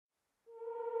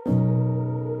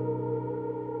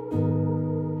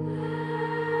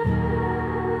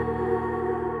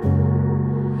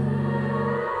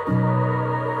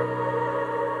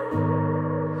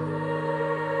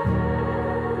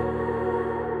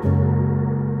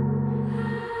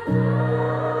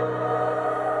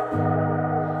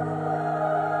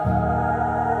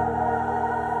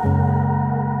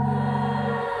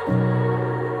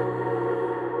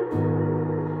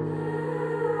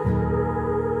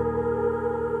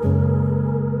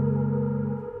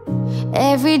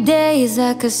Every day is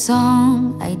like a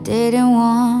song I didn't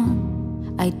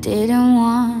want, I didn't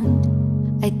want,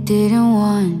 I didn't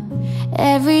want.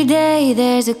 Every day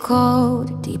there's a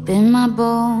cold deep in my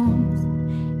bones,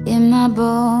 in my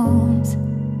bones,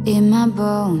 in my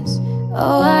bones.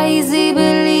 Oh, I easily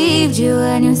believed you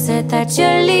when you said that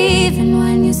you're leaving,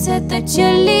 when you said that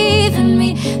you're leaving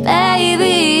me,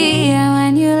 baby. And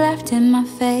when you laughed in my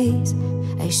face,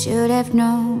 I should have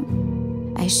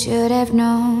known, I should have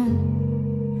known.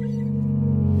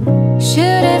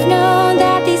 Should have known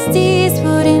that these tears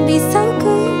wouldn't be so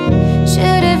good.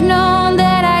 Should have known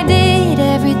that I did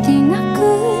everything I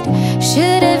could.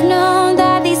 Should have known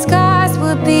that these scars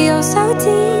would be oh so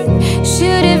deep.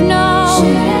 Should have known,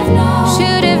 should have known,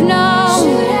 should have known,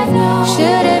 should have known,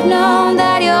 should have known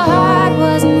that your heart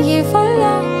wasn't here for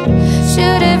long.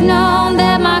 Should have known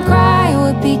that my cry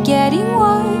would be getting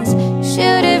worse.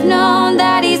 Should have known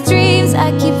that these dreams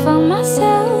I keep for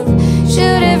myself.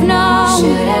 Should have known,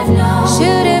 should have known,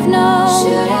 should have known,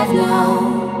 should have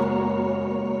known.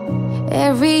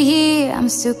 Every year I'm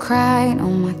still crying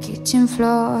on my kitchen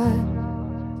floor,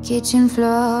 kitchen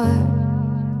floor,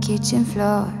 kitchen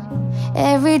floor.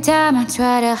 Every time I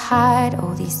try to hide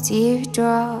all these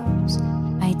teardrops,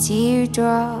 my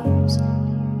teardrops,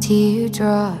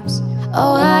 teardrops.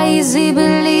 Oh, I easily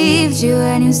believed you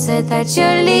when you said that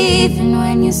you're leaving,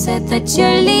 when you said that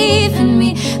you're leaving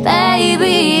me,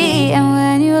 baby. And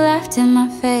when you laughed in my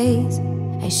face,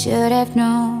 I should have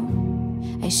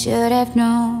known, I should have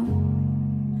known.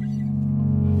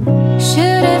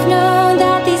 Should have known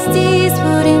that these tears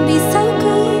wouldn't be so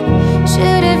good.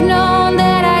 Should have known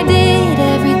that I did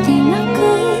everything I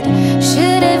could.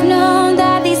 Should have known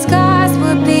that these scars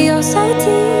would be oh so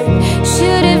deep.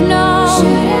 Should have known,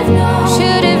 should have known,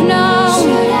 should have known,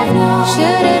 should have known,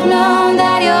 should have known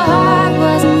that your heart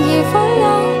wasn't here for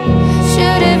long.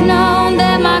 Should have known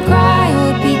that my cry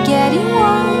would be getting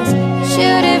worse.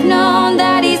 Should have known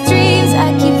that these dreams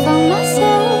I keep for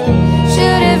myself.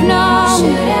 Should have known,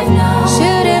 should have known,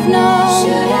 should have known,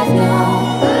 should have known.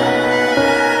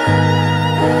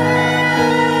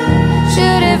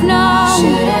 Should have known,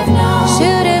 should have known,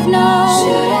 should have known,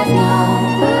 should have known.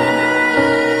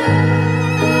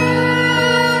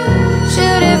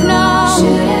 Should have known,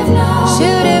 should have known,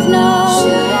 should have known,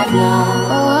 should have known.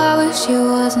 Oh, I wish it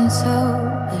wasn't so.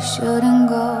 I shouldn't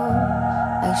go,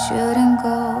 I shouldn't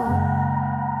go.